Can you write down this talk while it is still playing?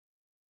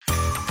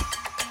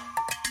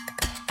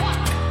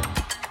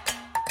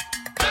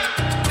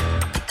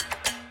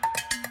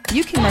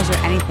You Can Measure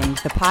Anything,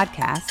 the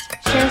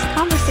podcast, shares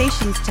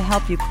conversations to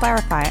help you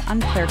clarify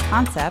unclear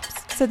concepts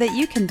so that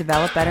you can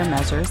develop better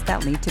measures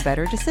that lead to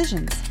better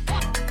decisions.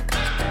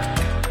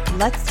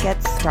 Let's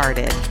get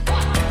started.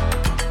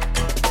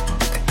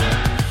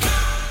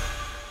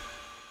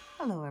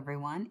 Hello,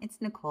 everyone.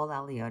 It's Nicole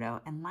Aliotto,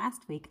 and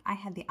last week I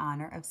had the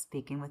honor of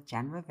speaking with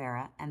Jen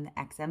Rivera and the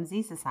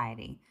XMZ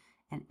Society,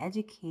 an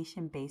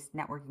education-based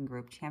networking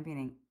group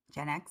championing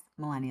Gen X,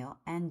 Millennial,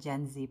 and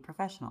Gen Z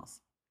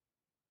professionals.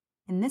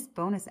 In this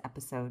bonus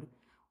episode,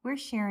 we're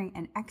sharing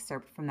an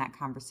excerpt from that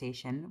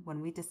conversation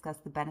when we discuss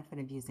the benefit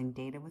of using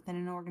data within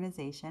an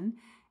organization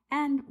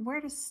and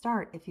where to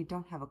start if you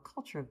don't have a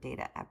culture of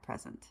data at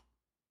present.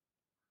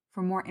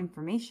 For more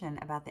information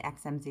about the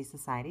XMZ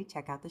Society,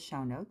 check out the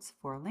show notes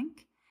for a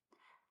link.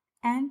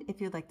 And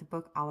if you'd like to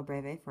book Alla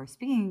Breve for a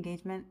speaking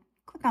engagement,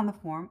 click on the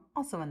form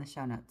also in the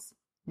show notes.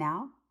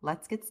 Now,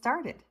 let's get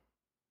started.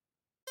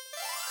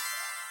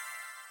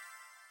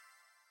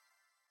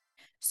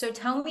 So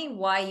tell me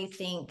why you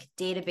think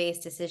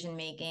database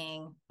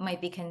decision-making might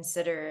be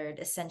considered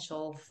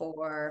essential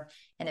for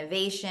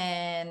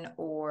innovation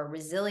or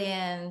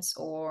resilience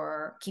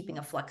or keeping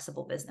a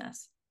flexible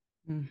business.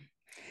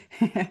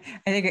 I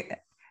think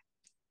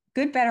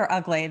good, better,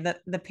 ugly,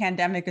 the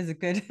pandemic is a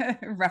good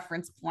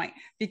reference point,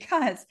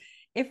 because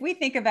if we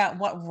think about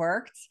what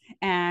worked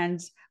and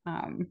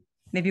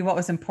maybe what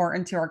was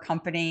important to our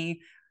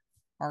company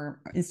or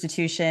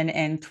institution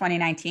in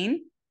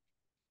 2019,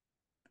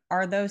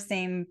 are those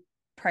same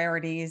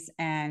priorities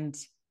and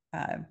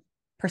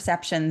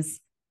perceptions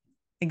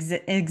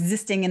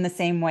existing in the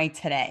same way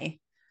today?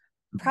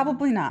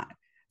 Probably not.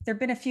 There have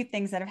been a few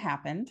things that have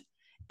happened,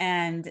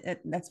 and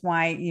that's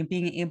why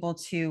being able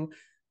to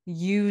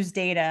use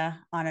data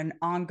on an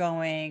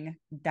ongoing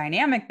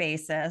dynamic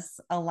basis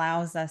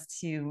allows us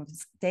to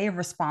stay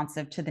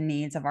responsive to the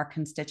needs of our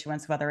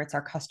constituents, whether it's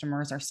our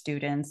customers, our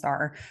students,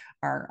 our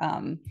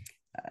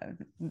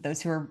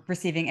those who are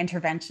receiving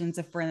interventions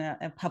if we're in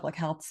a public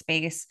health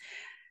space.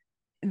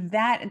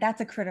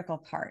 That's a critical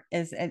part,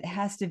 is it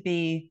has to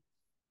be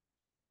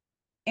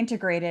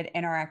integrated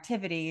in our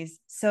activities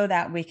so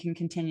that we can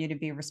continue to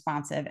be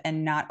responsive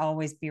and not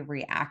always be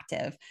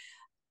reactive.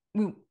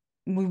 We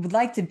would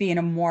like to be in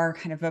a more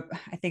kind of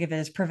I think of it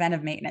as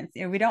preventive maintenance.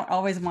 We don't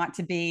always want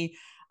to be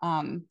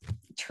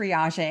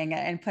triaging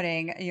and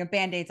putting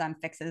band-aids on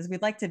fixes.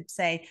 We'd like to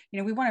say,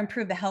 we want to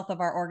improve the health of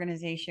our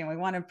organization. We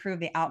want to improve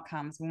the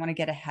outcomes. We want to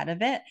get ahead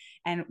of it.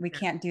 And we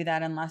can't do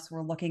that unless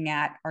we're looking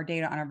at our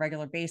data on a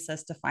regular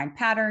basis to find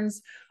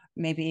patterns,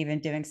 maybe even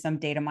doing some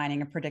data mining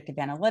and predictive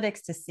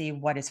analytics to see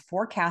what is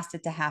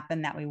forecasted to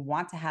happen that we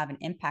want to have an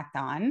impact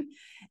on.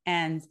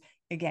 And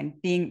again,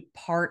 being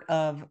part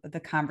of the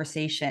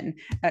conversation.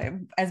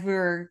 As we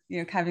were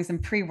having some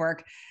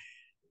pre-work,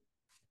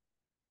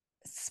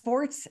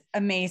 sports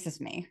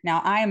amazes me.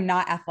 Now, I am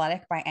not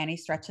athletic by any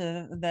stretch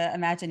of the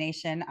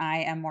imagination. I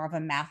am more of a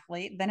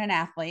mathlete than an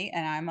athlete,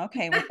 and I'm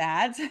okay with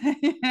that.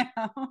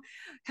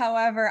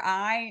 However,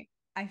 I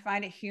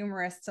find it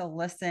humorous to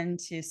listen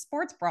to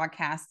sports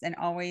broadcasts and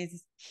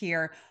always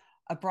hear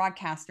a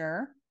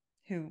broadcaster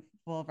who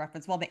will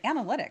reference, well, the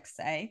analytics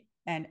say,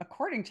 and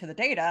according to the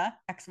data,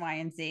 X, Y,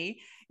 and Z.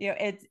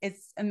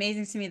 It's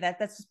amazing to me that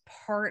that's just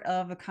part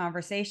of a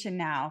conversation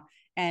now.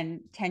 And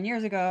 10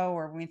 years ago,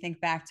 or when we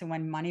think back to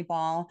when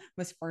Moneyball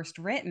was first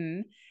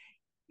written,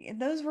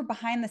 those were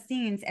behind the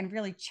scenes and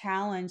really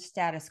challenged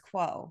status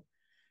quo.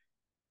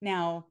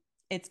 Now,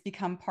 it's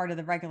become part of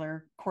the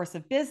regular course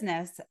of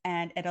business,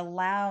 and it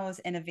allows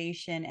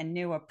innovation and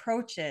new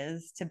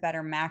approaches to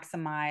better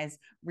maximize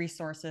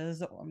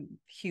resources,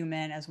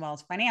 human as well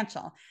as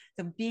financial.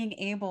 So being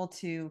able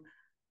to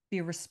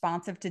be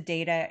responsive to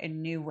data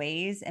in new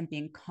ways and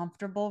being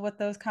comfortable with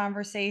those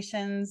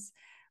conversations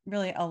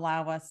really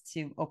allow us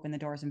to open the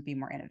doors and be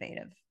more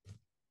innovative.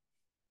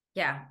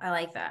 Yeah, I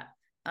like that.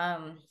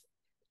 And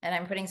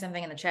I'm putting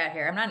something in the chat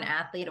here. I'm not an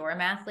athlete or a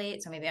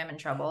mathlete, so maybe I'm in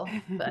trouble,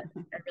 but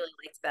I really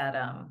liked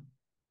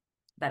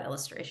that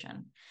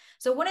illustration.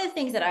 So one of the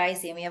things that I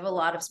see, and we have a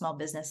lot of small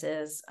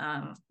businesses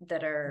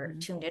that are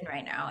tuned in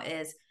right now,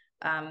 is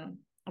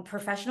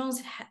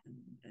professionals,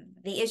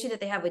 the issue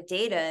that they have with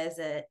data is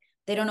that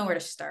they don't know where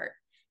to start.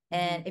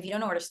 And if you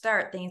don't know where to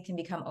start, things can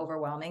become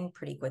overwhelming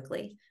pretty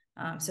quickly.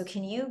 So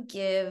can you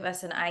give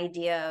us an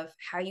idea of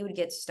how you would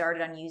get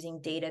started on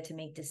using data to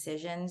make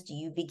decisions? Do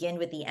you begin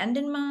with the end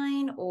in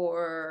mind,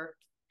 or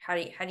how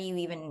do you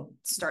even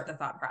start the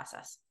thought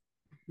process?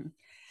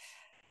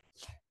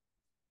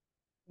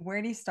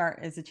 Where do you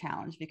start is a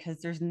challenge,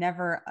 because there's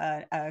never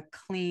a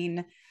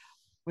clean,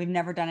 we've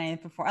never done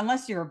anything before,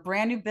 unless you're a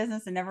brand new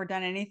business and never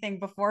done anything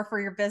before for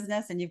your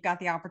business, and you've got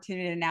the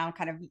opportunity to now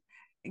kind of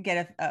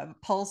get a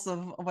pulse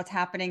of what's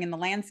happening in the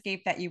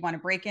landscape that you want to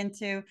break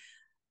into.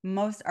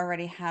 Most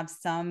already have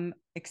some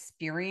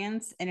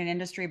experience in an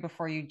industry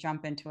before you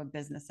jump into a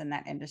business in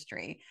that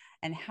industry.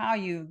 And how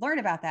you learn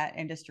about that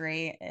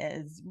industry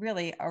is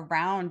really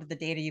around the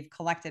data you've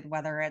collected,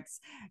 whether it's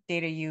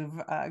data you've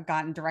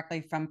gotten directly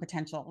from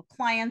potential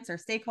clients or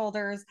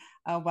stakeholders,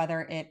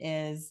 whether it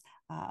is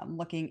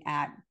looking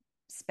at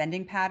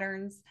spending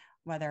patterns,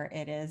 whether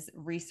it is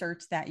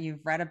research that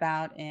you've read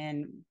about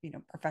in,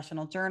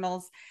 professional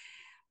journals.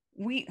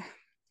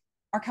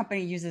 Our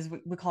company uses,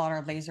 we call it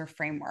our laser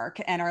framework.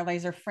 And our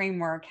laser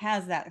framework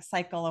has that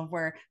cycle of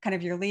where kind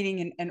of you're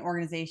leading an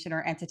organization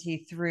or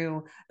entity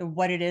through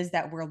what it is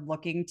that we're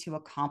looking to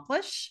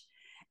accomplish.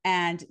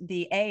 And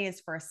the A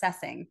is for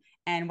assessing,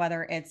 and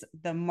whether it's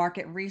the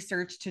market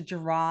research to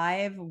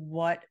drive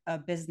what a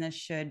business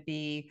should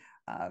be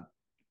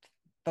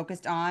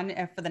focused on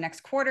for the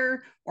next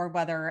quarter, or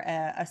whether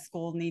a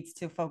school needs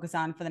to focus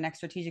on for the next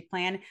strategic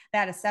plan.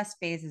 That assess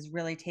phase is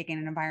really taking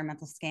an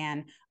environmental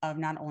scan of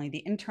not only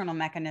the internal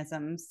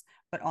mechanisms,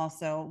 but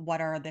also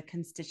what are the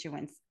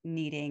constituents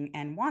needing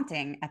and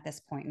wanting at this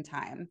point in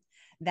time.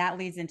 That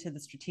leads into the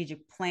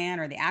strategic plan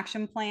or the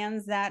action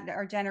plans that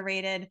are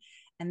generated.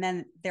 And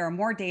then there are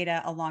more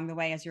data along the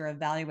way as you're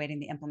evaluating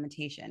the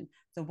implementation.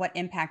 So what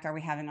impact are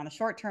we having on the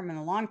short term and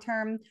the long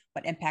term?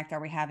 What impact are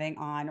we having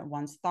on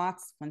one's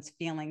thoughts, one's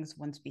feelings,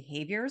 one's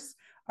behaviors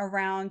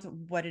around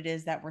what it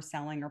is that we're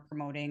selling or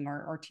promoting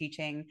or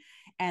teaching?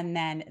 And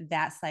then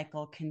that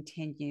cycle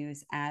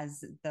continues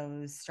as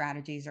those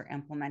strategies are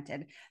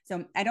implemented.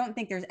 So I don't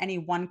think there's any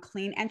one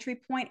clean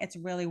entry point. It's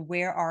really,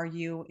 where are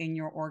you in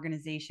your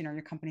organization or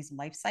your company's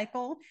life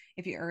cycle?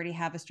 If you already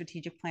have a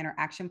strategic plan or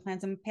action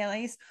plans in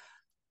place,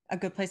 a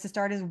good place to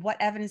start is, what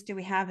evidence do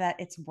we have that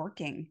it's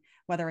working?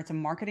 Whether it's a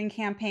marketing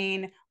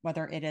campaign,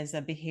 whether it is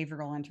a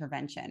behavioral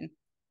intervention,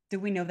 do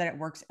we know that it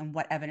works, and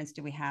what evidence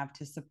do we have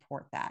to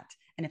support that?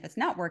 And if it's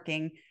not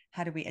working,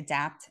 how do we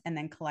adapt and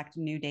then collect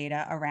new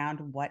data around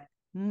what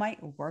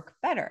might work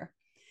better?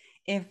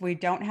 If we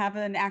don't have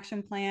an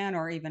action plan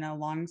or even a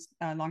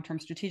long-term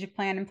strategic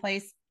plan in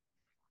place,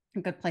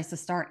 a good place to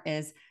start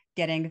is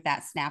getting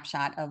that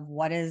snapshot of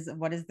what is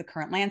the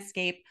current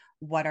landscape,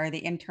 what are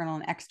the internal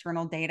and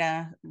external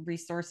data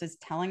resources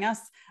telling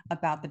us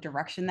about the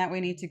direction that we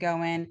need to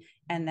go in,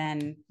 and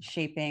then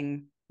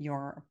shaping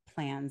your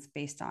plans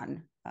based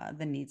on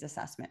the needs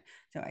assessment.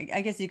 So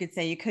I guess you could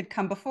say you could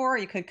come before,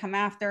 you could come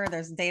after.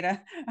 There's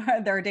data,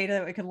 there are data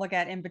that we could look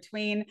at in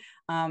between.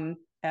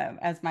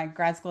 As my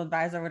grad school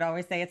advisor would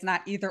always say, it's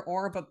not either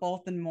or, but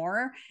both and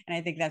more. And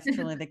I think that's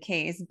truly the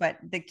case. But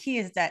the key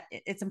is that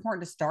it's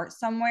important to start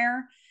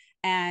somewhere.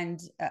 And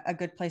a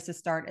good place to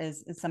start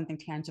is something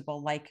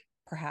tangible, like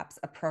perhaps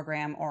a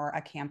program or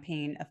a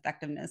campaign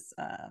effectiveness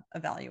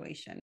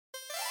evaluation.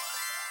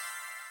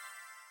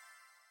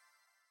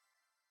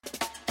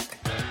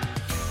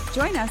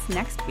 Join us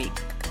next week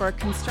for a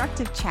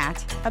constructive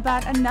chat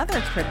about another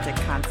cryptic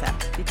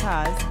concept,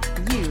 because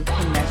you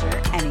can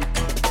measure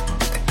anything.